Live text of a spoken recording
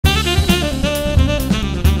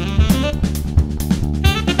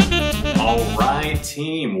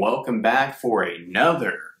team, welcome back for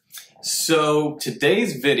another. So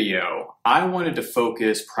today's video, I wanted to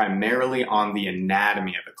focus primarily on the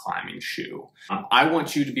anatomy of a climbing shoe. I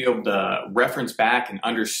want you to be able to reference back and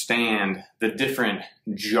understand the different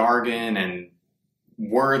jargon and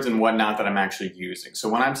words and whatnot that I'm actually using. So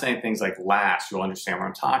when I'm saying things like last, you'll understand what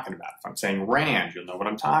I'm talking about. If I'm saying rand, you'll know what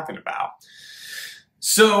I'm talking about.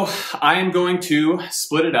 So I am going to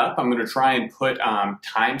split it up. I'm going to try and put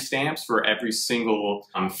timestamps for every single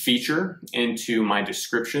feature into my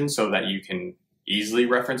description so that you can easily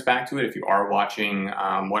reference back to it if you are watching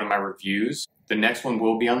one of my reviews. The next one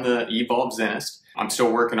will be on the Evolve Zenist. I'm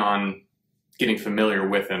still working on getting familiar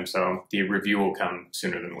with them, so the review will come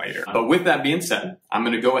sooner than later. But with that being said, I'm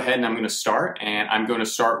going to go ahead and I'm going to start, and I'm going to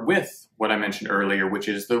start with what I mentioned earlier, which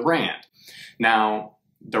is the rand. Now,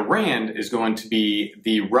 the rand is going to be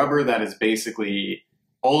the rubber that is basically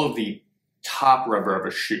all of the top rubber of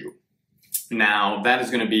a shoe. Now, that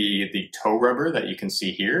is going to be the toe rubber that you can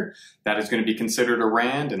see here. That is going to be considered a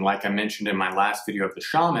rand, and like I mentioned in my last video of the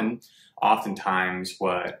Shaman, oftentimes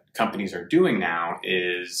what companies are doing now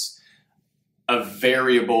is a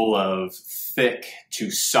variable of thick to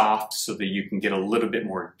soft so that you can get a little bit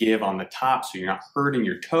more give on the top so you're not hurting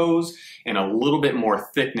your toes, and a little bit more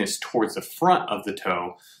thickness towards the front of the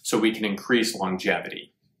toe so we can increase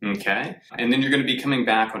longevity. Okay? And then you're going to be coming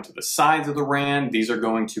back onto the sides of the rand. These are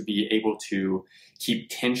going to be able to keep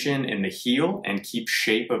tension in the heel and keep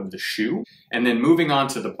shape of the shoe. And then moving on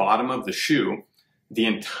to the bottom of the shoe, the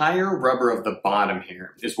entire rubber of the bottom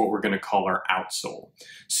here is what we're going to call our outsole.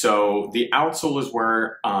 So the outsole is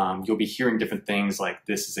where you'll be hearing different things like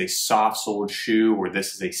this is a soft-soled shoe or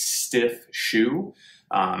this is a stiff shoe.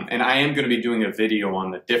 And I am going to be doing a video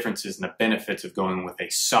on the differences and the benefits of going with a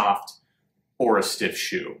soft or a stiff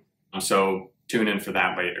shoe. So tune in for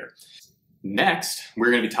that later. Next,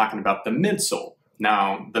 we're going to be talking about the midsole.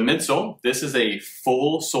 Now, the midsole, this is a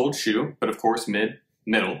full-soled shoe, but of course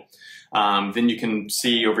middle. Then you can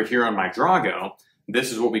see over here on my Drago,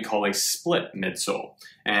 this is what we call a split midsole.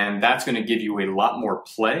 And that's going to give you a lot more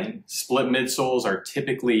play. Split midsoles are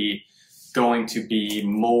typically going to be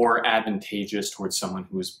more advantageous towards someone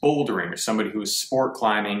who is bouldering or somebody who is sport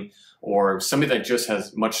climbing or somebody that just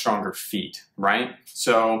has much stronger feet, right?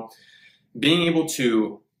 So being able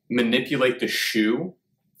to manipulate the shoe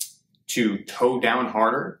to toe down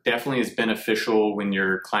harder definitely is beneficial when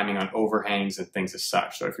you're climbing on overhangs and things as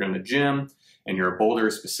such. So if you're in the gym and you're a boulder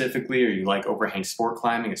specifically, or you like overhang sport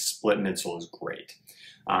climbing, a split midsole is great.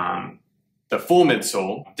 The full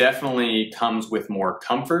midsole definitely comes with more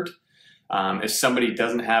comfort. If somebody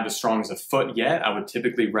doesn't have as strong as a foot yet, I would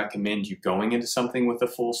typically recommend you going into something with a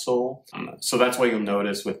full sole. So that's why you'll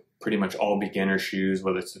notice with pretty much all beginner shoes,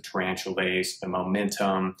 whether it's the Tarantula Lace, the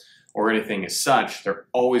Momentum, or anything as such, they're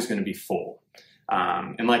always going to be full.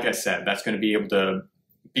 And like I said, that's going to be able to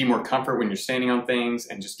be more comfort when you're standing on things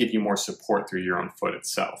and just give you more support through your own foot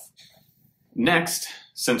itself. Next,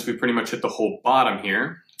 since we pretty much hit the whole bottom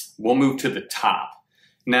here, we'll move to the top.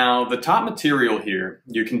 Now, the top material here,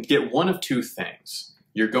 you can get one of two things.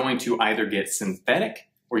 You're going to either get synthetic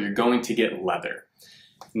or you're going to get leather.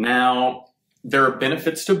 Now, there are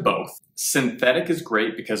benefits to both. Synthetic is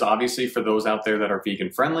great because obviously for those out there that are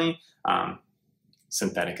vegan friendly,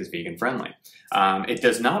 synthetic is vegan friendly. It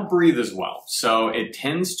does not breathe as well, so it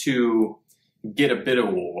tends to get a bit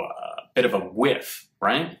of a whiff,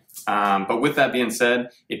 right? But with that being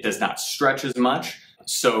said, it does not stretch as much,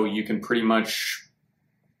 so you can pretty much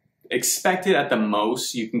expect it at the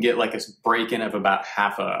most. You can get like a break-in of about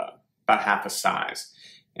half a size.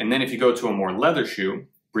 And then if you go to a more leather shoe,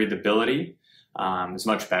 breathability is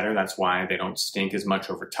much better. That's why they don't stink as much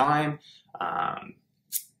over time.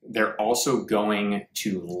 They're also going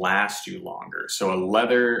to last you longer. So a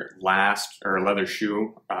leather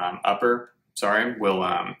shoe upper,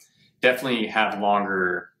 will definitely have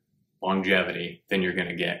longer longevity than you're going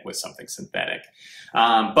to get with something synthetic.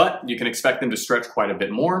 But you can expect them to stretch quite a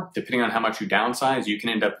bit more. Depending on how much you downsize, you can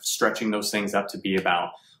end up stretching those things up to be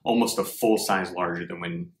about almost a full size larger than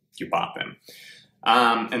when you bought them.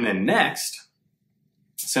 And then next,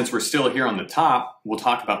 since we're still here on the top, we'll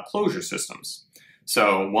talk about closure systems.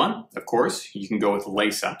 So one, of course, you can go with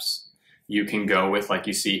lace-ups. You can go with, like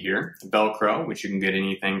you see here, Velcro, which you can get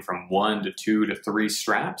anything from 1 to 2 to 3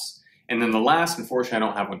 straps. And then the last, unfortunately, I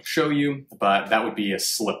don't have one to show you, but that would be a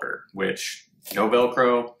slipper, which no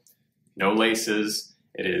Velcro, no laces.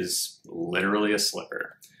 It is literally a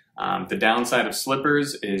slipper. The downside of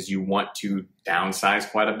slippers is you want to downsize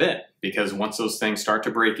quite a bit because once those things start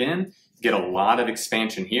to break in, get a lot of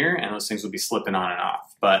expansion here, and those things will be slipping on and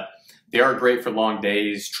off. But they are great for long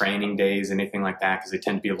days, training days, anything like that, because they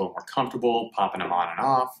tend to be a little more comfortable, popping them on and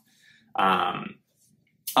off.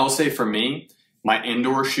 I will say for me, my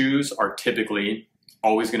indoor shoes are typically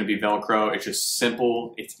always going to be Velcro. It's just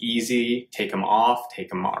simple, it's easy, take them off, put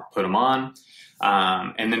them on.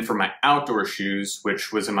 And then for my outdoor shoes,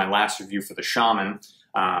 which was in my last review for the Shaman,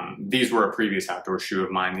 these were a previous outdoor shoe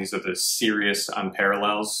of mine. These are the Sirius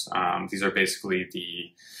Unparallels. These are basically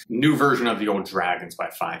the new version of the old Dragons by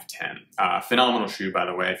 510. Phenomenal shoe, by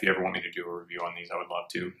the way. If you ever want me to do a review on these, I would love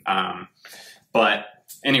to. But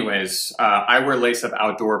anyways, I wear lace-up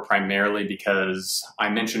outdoor primarily because I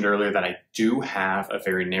mentioned earlier that I do have a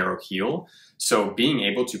very narrow heel. So being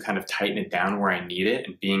able to kind of tighten it down where I need it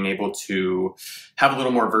and being able to have a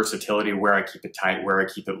little more versatility where I keep it tight, where I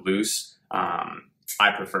keep it loose,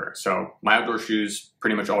 I prefer. So my outdoor shoes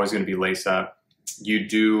pretty much always going to be lace-up. You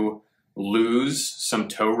do lose some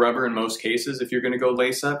toe rubber in most cases if you're going to go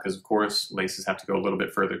lace-up because, of course, laces have to go a little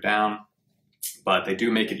bit further down. But they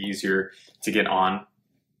do make it easier to get on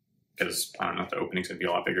because, I don't know, the opening's going to be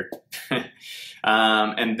a lot bigger.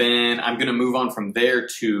 And then I'm going to move on from there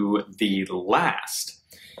to the last.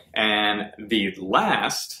 And the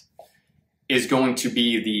last is going to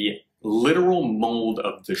be the literal mold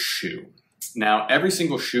of the shoe. Now, every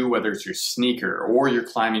single shoe, whether it's your sneaker or your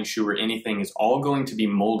climbing shoe or anything, is all going to be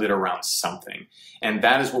molded around something. And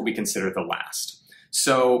that is what we consider the last.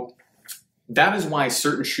 So that is why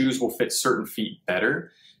certain shoes will fit certain feet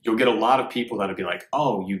better. You'll get a lot of people that'll be like,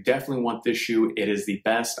 oh, you definitely want this shoe. It is the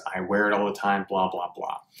best. I wear it all the time, blah, blah,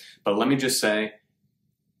 blah. But let me just say,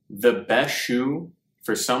 the best shoe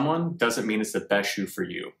for someone doesn't mean it's the best shoe for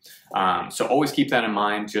you. So always keep that in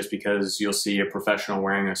mind. Just because you'll see a professional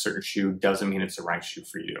wearing a certain shoe doesn't mean it's the right shoe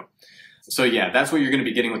for you. So yeah, that's what you're going to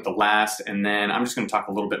be getting with the last. And then I'm just going to talk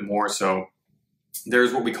a little bit more. So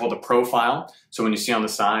there's what we call the profile. So when you see on the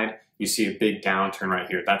side, you see a big downturn right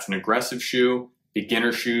here. That's an aggressive shoe.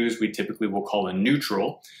 Beginner shoes, we typically will call a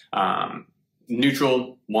neutral.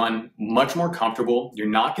 Neutral, one, much more comfortable. You're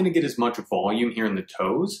not going to get as much volume here in the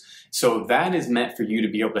toes. So that is meant for you to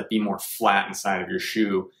be able to be more flat inside of your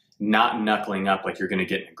shoe, not knuckling up like you're going to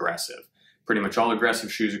get an aggressive. Pretty much all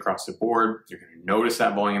aggressive shoes across the board, you're going to notice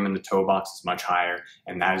that volume in the toe box is much higher,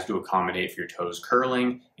 and that is to accommodate for your toes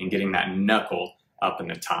curling and getting that knuckle up in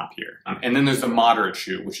the top here. And then there's the moderate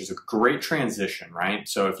shoe, which is a great transition, right?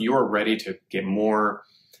 So if you are ready to get more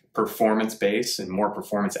performance base and more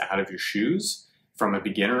performance out of your shoes from a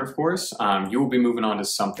beginner, of course, you will be moving on to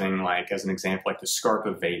something like, as an example, like the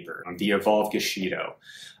Scarpa Vapor, the Evolve Gishido.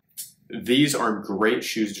 These are great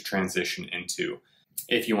shoes to transition into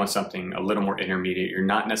if you want something a little more intermediate. You're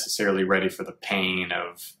not necessarily ready for the pain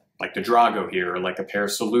of like the Drago here, or like a pair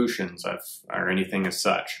of Solutions or anything as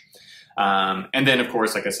such. And then, of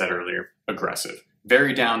course, like I said earlier, aggressive,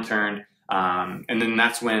 very downturned. And then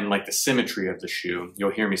that's when, like, the symmetry of the shoe,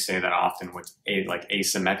 you'll hear me say that often with like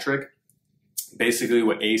asymmetric. Basically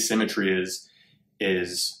what asymmetry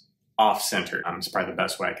is off-center. It's probably the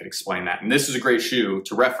best way I could explain that. And this is a great shoe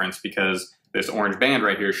to reference because this orange band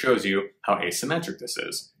right here shows you how asymmetric this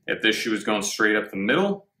is. If this shoe is going straight up the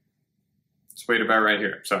middle, it's right about right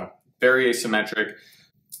here. So very asymmetric.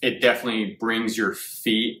 It definitely brings your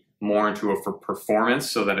feet more into a performance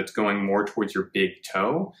so that it's going more towards your big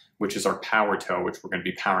toe, which is our power toe, which we're going to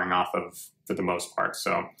be powering off of for the most part.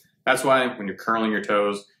 So that's why when you're curling your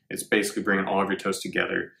toes, it's basically bringing all of your toes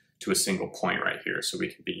together to a single point right here. So we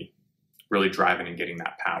can be really driving and getting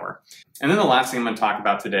that power. And then the last thing I'm going to talk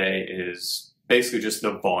about today is basically just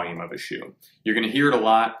the volume of a shoe. You're going to hear it a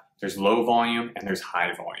lot. There's low volume and there's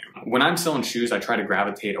high volume. When I'm selling shoes, I try to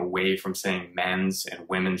gravitate away from saying men's and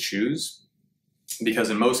women's shoes, because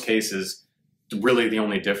in most cases, really the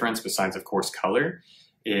only difference, besides of course color,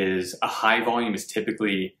 is a high volume is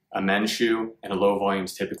typically a men's shoe and a low volume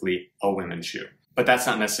is typically a women's shoe. But that's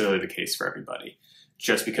not necessarily the case for everybody.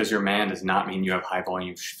 Just because you're a man does not mean you have high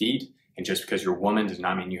volume feet, and just because you're a woman does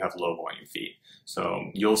not mean you have low volume feet.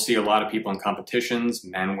 So you'll see a lot of people in competitions,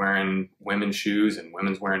 men wearing women's shoes and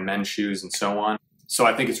women's wearing men's shoes and so on. So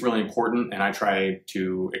I think it's really important, and I try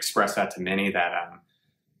to express that to many, that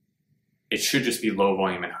it should just be low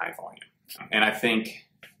volume and high volume. And I think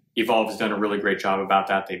Evolve has done a really great job about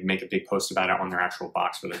that. They make a big post about it on their actual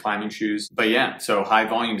box for their climbing shoes. But yeah, so high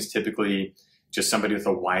volume is typically just somebody with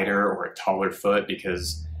a wider or a taller foot,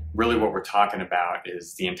 because really what we're talking about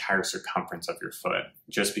is the entire circumference of your foot.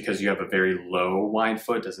 Just because you have a very low wide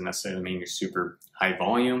foot doesn't necessarily mean you're super high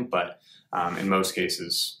volume, but in most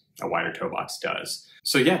cases, a wider toe box does.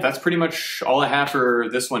 So yeah, that's pretty much all I have for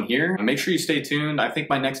this one here. Make sure you stay tuned. I think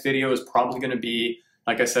my next video is probably going to be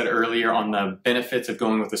like I said earlier, on the benefits of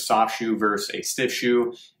going with a soft shoe versus a stiff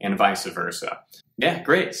shoe and vice versa. Yeah,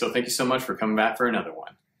 great. So thank you so much for coming back for another one.